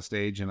sense on the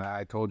stage, and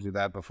I told you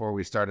that before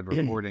we started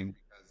recording,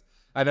 because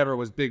I never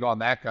was big on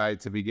that guy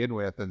to begin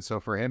with, and so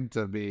for him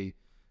to be,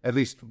 at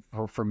least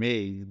for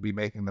me, be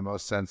making the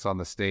most sense on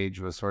the stage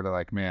was sort of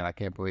like, man, I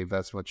can't believe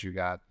that's what you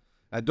got.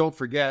 Don't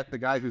forget the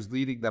guy who's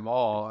leading them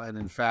all, and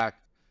in fact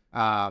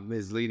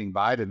is leading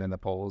Biden in the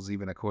polls,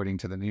 even according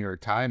to the New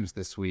York Times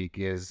this week,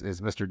 is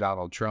Mr.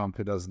 Donald Trump,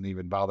 who doesn't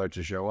even bother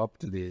to show up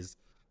to these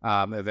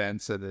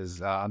events and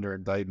is under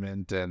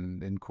indictment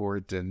and in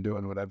court and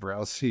doing whatever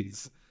else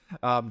he's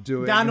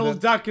doing. Donald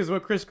Duck is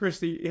what Chris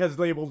Christie has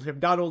labeled him,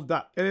 Donald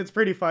Duck, and it's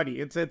pretty funny.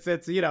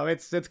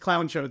 It's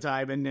clown show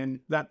time, and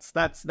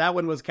that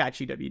one was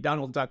catchy to me.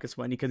 Donald Duck is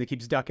funny because he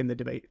keeps ducking the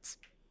debates.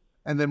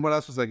 And then what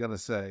else was I gonna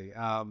say?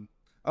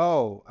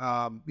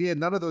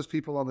 None of those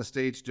people on the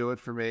stage do it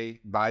for me.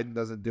 Biden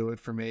doesn't do it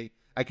for me.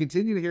 I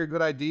continue to hear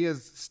good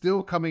ideas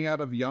still coming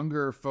out of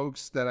younger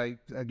folks that I,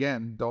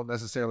 again, don't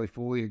necessarily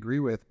fully agree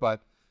with.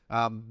 But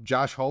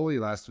Josh Hawley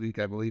last week,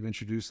 I believe,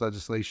 introduced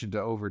legislation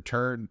to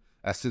overturn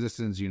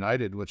Citizens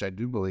United, which I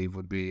do believe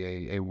would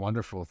be a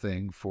wonderful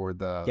thing for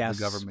the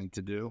government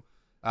to do.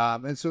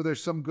 And so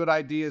there's some good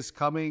ideas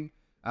coming.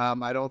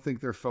 I don't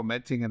think they're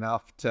fomenting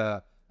enough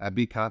to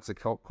be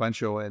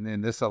consequential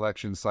in this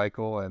election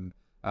cycle. And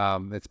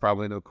it's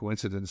probably no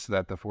coincidence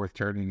that the fourth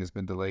turning has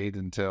been delayed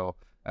until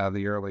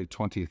the early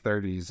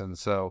 2030s. And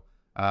so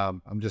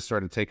I'm just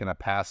sort of taking a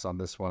pass on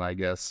this one, I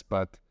guess.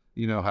 But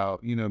you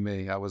know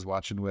me, I was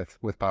watching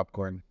with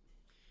popcorn.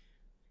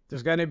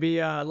 There's going to be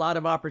a lot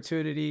of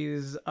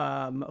opportunities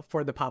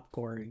for the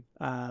popcorn.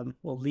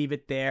 We'll leave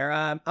it there.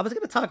 I was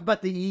going to talk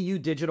about the EU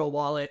digital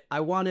wallet.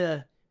 I want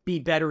to be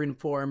better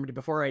informed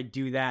before I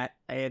do that.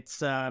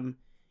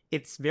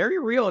 It's very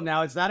real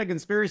now. It's not a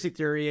conspiracy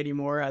theory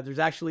anymore. There's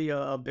actually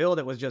a bill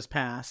that was just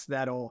passed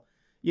that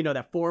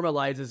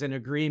formalizes an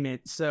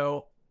agreement.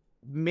 So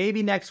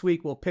maybe next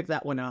week we'll pick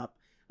that one up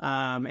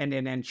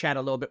and chat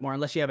a little bit more,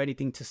 unless you have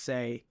anything to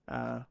say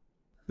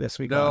this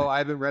week. No, I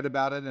haven't read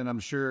about it, and I'm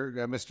sure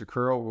Mr.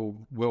 Curl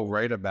will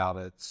write about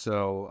it.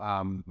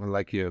 So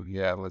like you,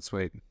 yeah, let's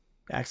wait.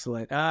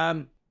 Excellent.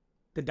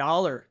 The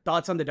dollar,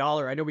 thoughts on the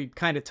dollar. I know we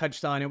kind of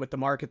touched on it with the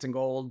markets and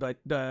gold, but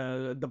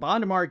the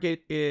bond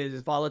market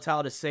is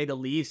volatile to say the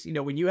least.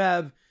 When you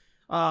have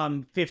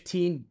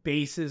 15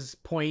 basis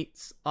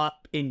points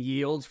up in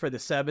yields for the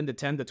 7 to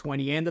 10 to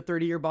 20 and the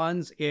 30-year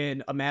bonds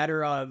in a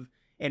matter of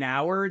an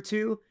hour or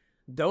two,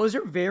 those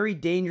are very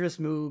dangerous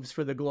moves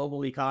for the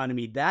global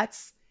economy.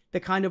 That's the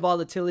kind of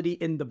volatility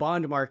in the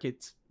bond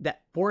markets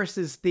that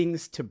forces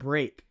things to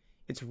break.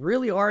 It's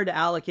really hard to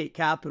allocate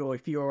capital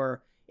if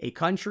you're a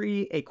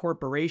country, a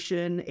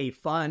corporation, a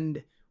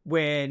fund,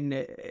 when,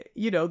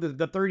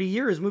 the 30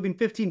 year is moving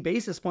 15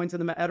 basis points in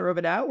the matter of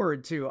an hour or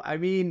two. I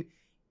mean,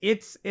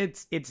 it's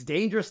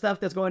dangerous stuff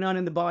that's going on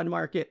in the bond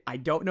market. I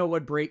don't know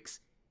what breaks.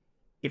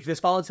 If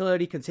this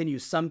volatility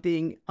continues,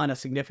 something on a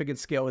significant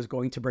scale is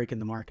going to break in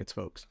the markets,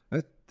 folks.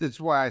 That's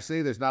why I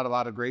say there's not a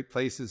lot of great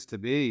places to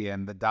be,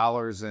 and the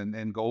dollars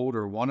and gold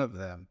are one of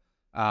them.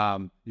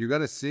 You're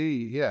going to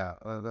see,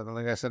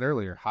 like I said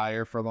earlier,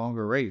 higher for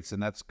longer rates,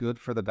 and that's good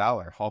for the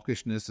dollar.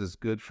 Hawkishness is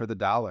good for the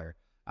dollar.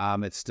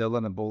 It's still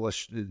in a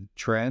bullish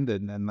trend,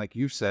 and like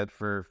you've said,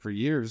 for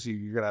years,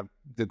 you're going to have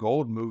the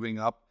gold moving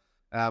up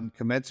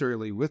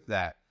commensurately with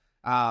that.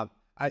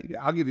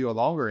 I'll give you a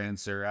longer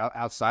answer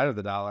outside of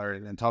the dollar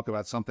and talk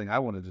about something I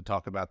wanted to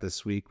talk about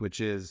this week, which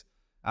is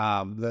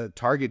the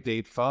target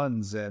date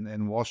funds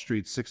and Wall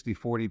Street's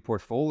 60-40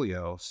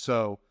 portfolio.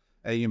 So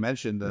you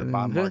mentioned the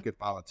bond market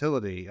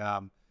volatility.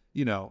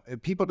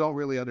 People don't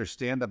really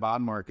understand the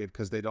bond market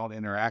because they don't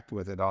interact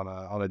with it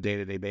on a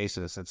day-to-day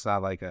basis. It's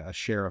not like a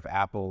share of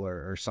Apple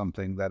or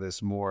something that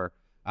is more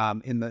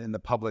in the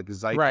public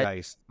zeitgeist,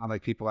 right.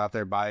 Unlike people out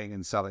there buying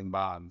and selling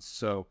bonds.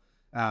 So,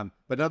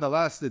 but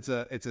nonetheless, it's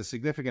a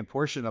significant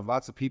portion of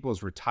lots of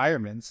people's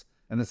retirements,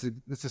 and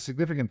it's a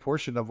significant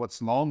portion of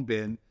what's long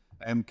been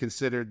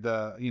considered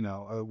a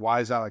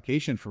wise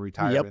allocation for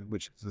retirement,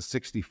 which is the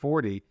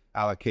 60-40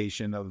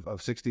 allocation of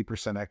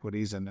 60%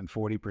 equities and then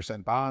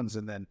 40% bonds,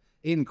 and then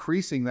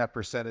increasing that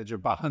percentage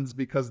of bonds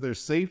because they're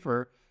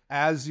safer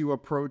as you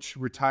approach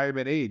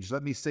retirement age.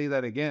 Let me say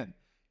that again.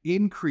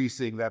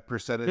 Increasing that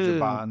percentage of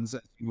bonds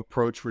as you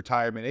approach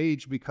retirement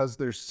age because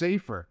they're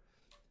safer.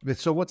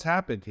 So what's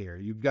happened here?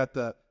 You've got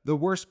the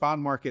worst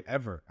bond market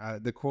ever.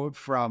 The quote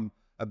from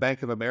a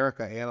Bank of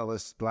America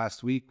analyst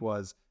last week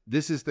was,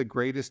 "This is the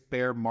greatest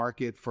bear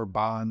market for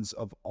bonds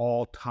of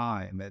all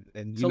time." And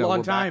it's a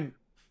long time.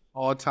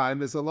 All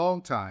time is a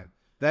long time.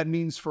 That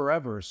means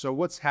forever. So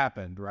what's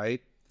happened,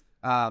 right?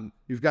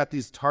 You've got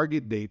these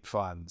target date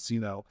funds,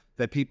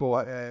 that people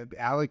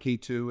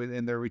allocate to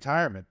in their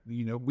retirement.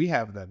 We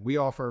have them. We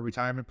offer a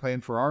retirement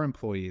plan for our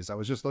employees. I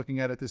was just looking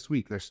at it this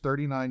week. There's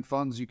 39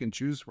 funds you can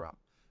choose from.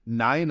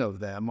 9 of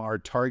them are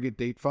target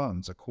date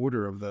funds. A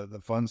quarter of the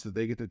funds that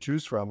they get to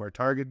choose from are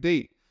target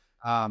date.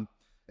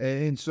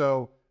 And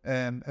so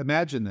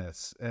imagine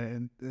this,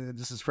 and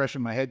this is fresh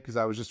in my head because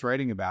I was just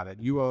writing about it.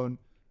 You own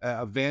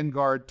a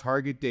Vanguard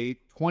target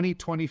date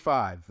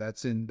 2025.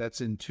 That's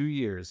in 2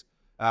 years.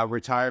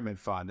 Retirement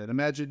fund. And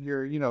imagine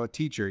you're, a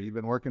teacher. You've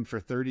been working for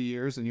 30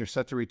 years and you're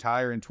set to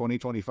retire in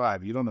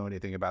 2025. You don't know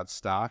anything about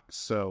stocks.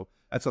 So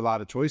that's a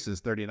lot of choices,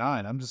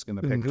 39. I'm just going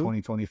to pick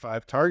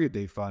 2025 target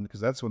date fund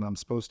because that's when I'm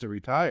supposed to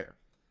retire.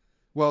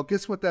 Well,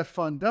 guess what that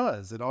fund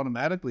does? It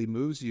automatically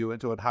moves you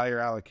into a higher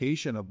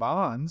allocation of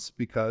bonds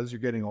because you're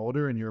getting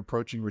older and you're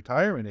approaching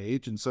retirement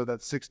age. And so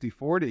that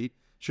 60-40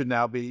 should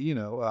now be,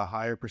 a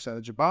higher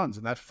percentage of bonds.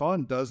 And that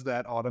fund does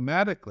that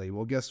automatically.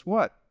 Well, guess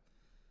what?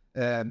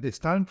 And it's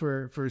time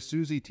for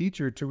Susie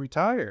Teacher to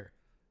retire.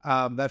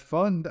 That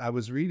fund, I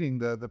was reading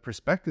the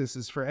prospectus,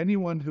 is for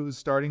anyone who's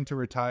starting to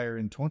retire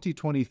in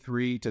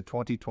 2023 to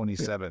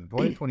 2027.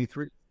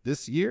 2023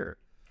 this year.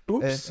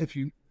 Oops.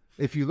 And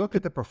if you look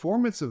at the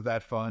performance of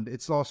that fund,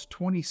 it's lost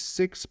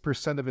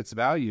 26% of its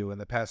value in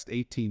the past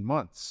 18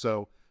 months.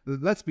 So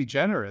let's be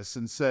generous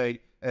and say,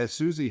 as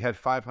Susie had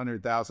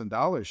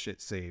 $500,000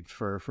 saved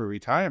for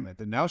retirement,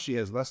 and now she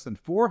has less than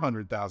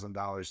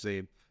 $400,000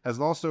 saved, has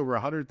lost over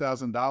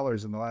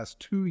 $100,000 in the last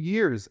 2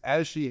 years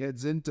as she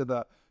heads into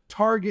the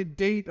target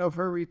date of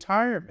her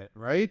retirement,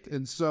 right?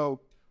 And so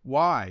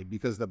why?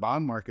 Because the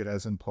bond market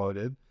has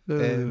imploded.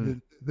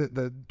 And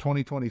the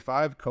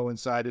 2025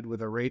 coincided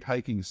with a rate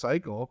hiking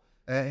cycle.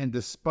 And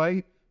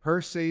despite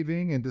her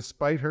saving and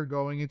despite her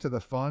going into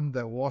the fund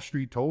that Wall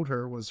Street told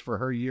her was for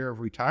her year of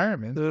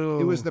retirement,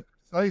 it was the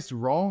precise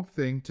wrong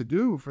thing to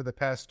do for the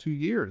past 2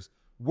 years.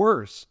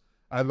 Worse,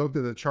 I looked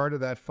at the chart of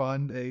that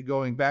fund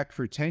going back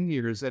for 10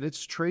 years, and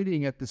it's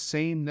trading at the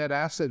same net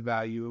asset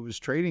value it was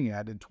trading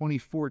at in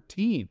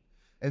 2014.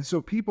 And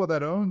so people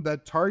that own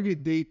that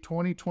target date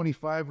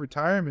 2025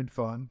 retirement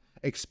fund,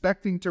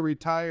 expecting to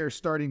retire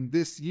starting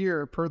this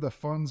year per the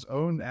fund's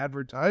own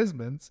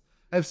advertisements,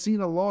 have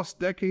seen a lost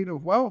decade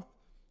of wealth.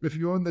 If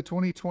you own the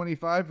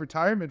 2025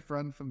 retirement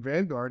fund from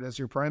Vanguard as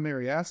your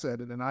primary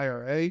asset in an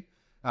IRA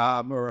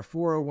or a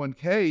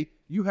 401k,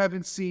 you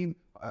haven't seen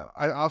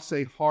I'll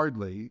say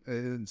hardly,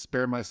 and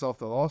spare myself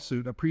the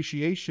lawsuit,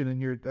 appreciation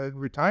in your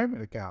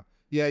retirement account.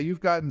 Yeah,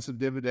 you've gotten some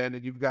dividend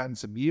and you've gotten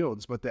some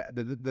yields, but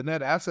the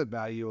net asset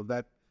value of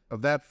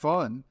that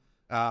fund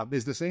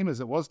is the same as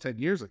it was 10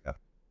 years ago.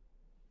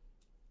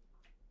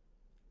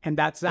 And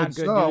that's not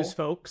good news,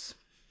 folks.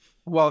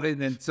 Well,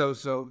 and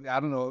so I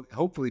don't know.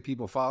 Hopefully,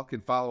 people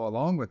can follow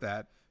along with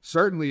that.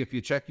 Certainly, if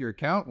you check your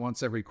account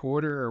once every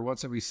quarter or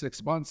once every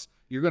 6 months,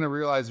 you're going to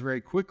realize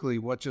very quickly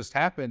what just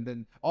happened.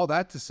 And all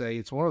that to say,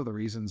 it's one of the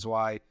reasons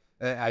why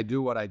I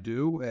do what I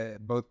do,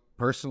 both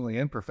personally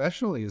and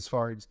professionally, as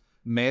far as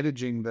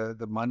managing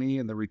the money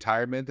and the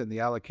retirement and the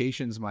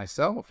allocations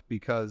myself.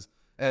 Because,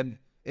 and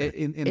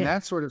In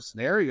that sort of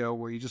scenario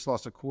where you just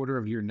lost a quarter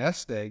of your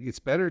nest egg, it's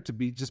better to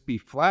just be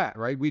flat,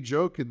 right? We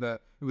joke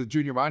with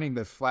junior mining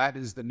that flat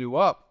is the new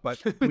up, but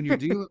when you're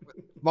dealing with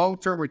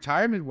long-term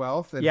retirement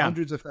wealth and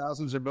hundreds of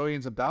thousands or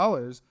millions of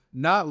dollars,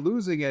 not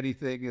losing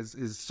anything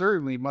is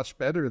certainly much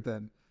better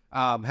than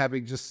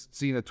having just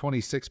seen a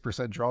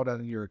 26%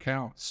 drawdown in your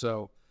account.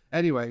 So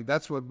anyway,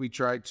 that's what we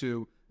try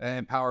to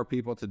empower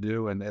people to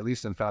do, and at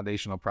least in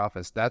Foundational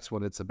Profits, that's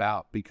what it's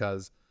about.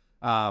 Because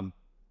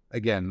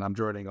again, I'm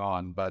droning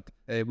on, but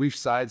we've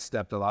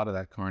sidestepped a lot of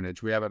that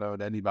carnage. We haven't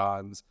owned any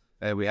bonds.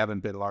 We haven't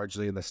been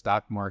largely in the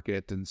stock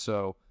market. And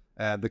so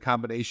the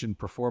combination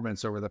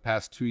performance over the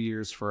past 2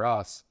 years for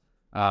us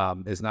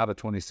is not a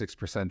 26%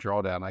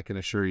 drawdown. I can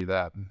assure you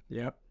that.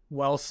 Yep.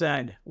 Well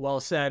said.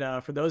 Well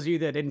said. For those of you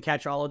that didn't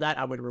catch all of that,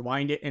 I would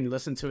rewind it and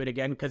listen to it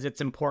again, because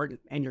it's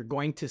important, and you're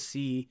going to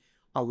see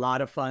a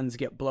lot of funds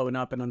get blown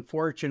up. And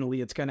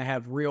unfortunately, it's going to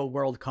have real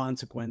world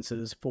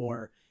consequences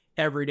for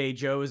everyday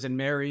Joes and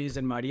Marys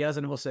and Marias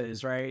and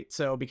Jose's, right?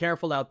 So be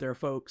careful out there,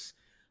 folks.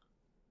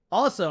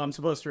 Also, I'm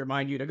supposed to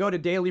remind you to go to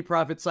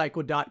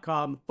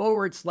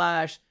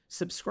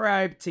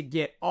dailyprofitcycle.com/subscribe to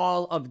get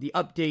all of the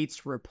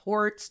updates,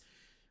 reports,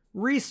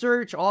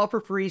 research, all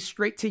for free,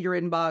 straight to your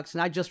inbox,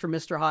 not just from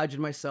Mr. Hodge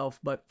and myself,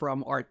 but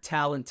from our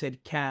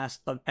talented cast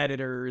of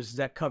editors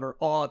that cover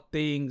all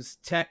things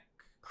tech,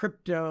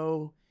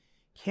 crypto,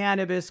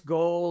 cannabis,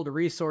 gold,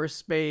 resource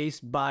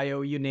space,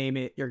 bio, you name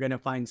it. You're going to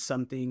find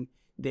something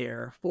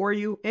there for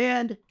you.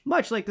 And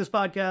much like this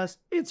podcast,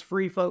 it's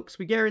free, folks.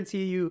 We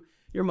guarantee you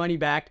your money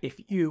back if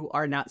you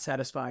are not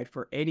satisfied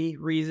for any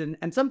reason.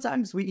 And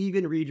sometimes we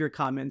even read your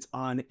comments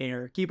on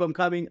air. Keep them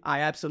coming.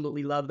 I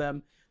absolutely love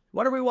them.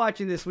 What are we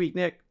watching this week,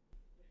 Nick?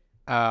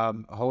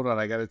 Hold on.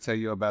 I got to tell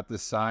you about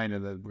this sign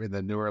in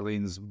the New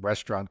Orleans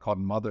restaurant called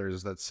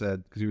Mother's that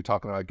said, because you were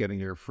talking about getting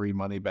your free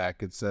money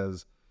back. It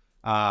says,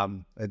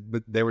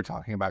 but they were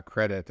talking about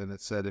credit, and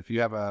it said, if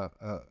you have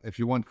if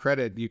you want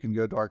credit, you can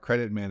go to our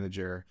credit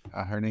manager.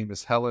 Her name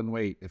is Helen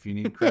Waite. If you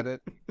need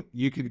credit,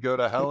 you can go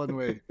to Helen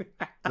Waite.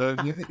 So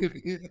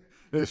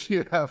if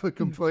you have a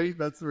complaint,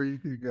 that's where you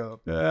can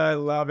go. I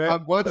love it.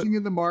 I'm watching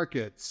in the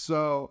market.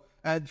 So,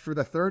 and for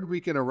the third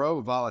week in a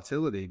row,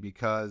 volatility,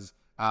 because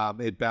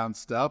it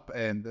bounced up,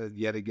 and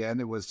yet again,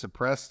 it was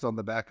suppressed on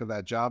the back of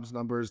that jobs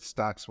numbers. The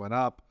stocks went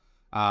up.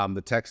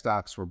 The tech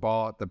stocks were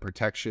bought. The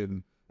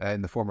protection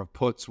in the form of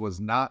puts was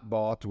not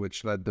bought,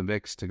 which led the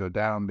VIX to go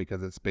down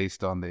because it's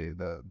based on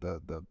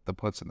the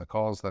puts and the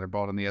calls that are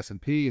bought on the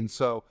S&P. And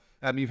so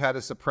you've had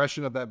a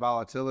suppression of that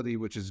volatility,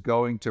 which is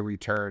going to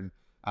return,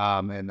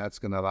 and that's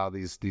going to allow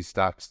these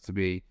stocks to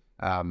be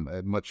have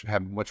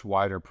much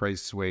wider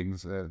price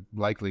swings,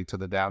 likely to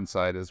the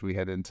downside as we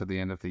head into the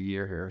end of the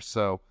year here.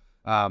 So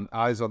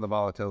eyes on the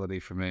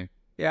volatility for me.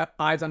 Yeah,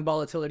 eyes on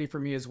volatility for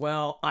me as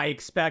well. I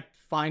expect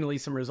finally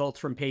some results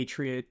from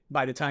Patriot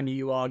by the time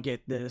you all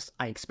get this.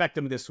 I expect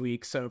them this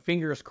week, so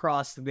fingers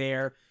crossed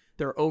there.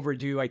 They're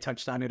overdue. I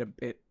touched on it a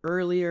bit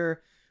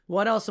earlier.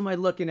 What else am I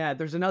looking at?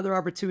 There's another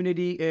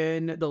opportunity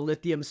in the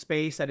lithium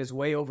space that is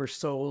way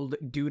oversold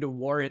due to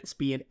warrants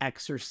being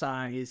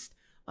exercised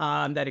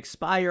that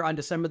expire on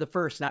December the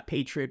 1st. Not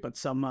Patriot, but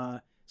some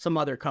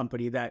other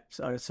company that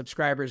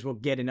subscribers will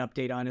get an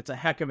update on. It's a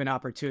heck of an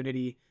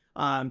opportunity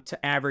to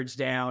average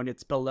down.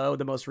 It's below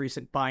the most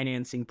recent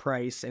financing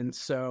price. And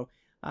so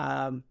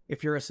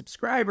if you're a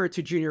subscriber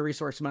to Junior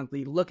Resource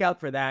Monthly, look out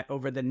for that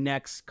over the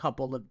next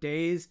couple of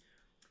days.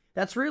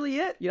 That's really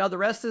it. You know, the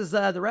rest is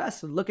the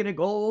rest. Looking at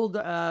gold,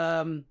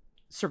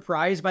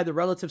 surprised by the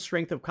relative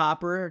strength of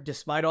copper,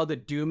 despite all the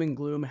doom and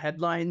gloom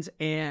headlines,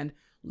 and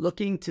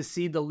looking to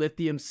see the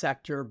lithium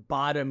sector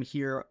bottom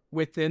here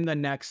within the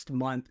next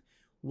month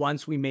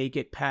once we make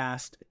it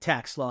past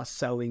tax loss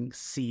selling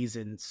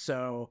season.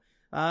 So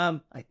I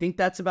think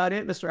that's about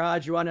it, Mr.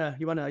 Hodge. You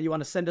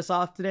wanna send us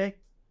off today?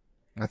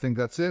 I think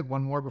that's it.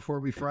 One more before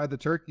we fry the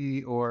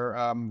turkey or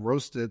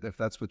roast it, if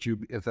that's what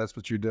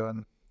you're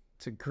doing.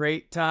 It's a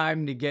great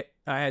time to get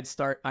a head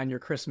start on your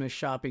Christmas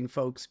shopping,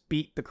 folks.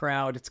 Beat the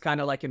crowd. It's kind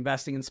of like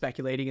investing and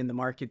speculating in the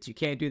markets. You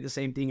can't do the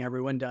same thing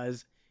everyone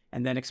does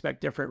and then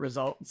expect different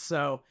results.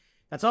 So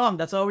that's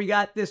all we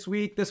got this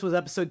week. This was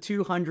episode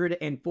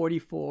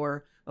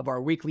 244 of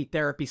our weekly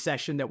therapy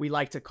session that we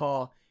like to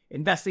call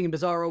Investing in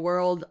Bizarro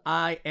World.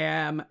 I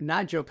am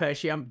not Joe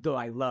Pesci, though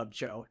I love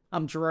Joe.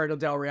 I'm Gerardo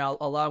Del Real,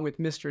 along with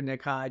Mr.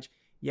 Nick Hodge.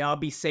 Y'all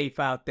be safe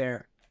out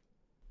there.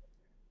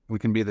 We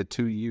can be the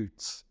two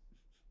Utes.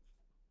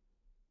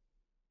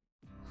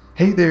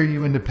 Hey there,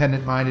 you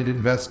independent-minded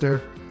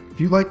investor. If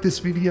you like this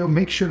video,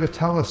 make sure to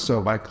tell us so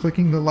by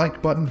clicking the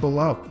like button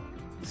below.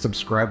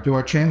 Subscribe to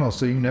our channel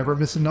so you never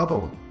miss another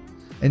one.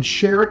 And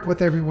share it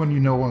with everyone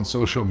you know on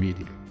social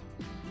media.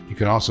 You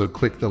can also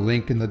click the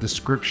link in the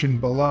description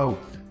below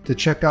to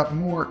check out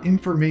more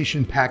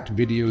information-packed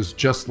videos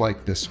just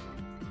like this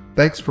one.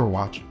 Thanks for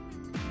watching.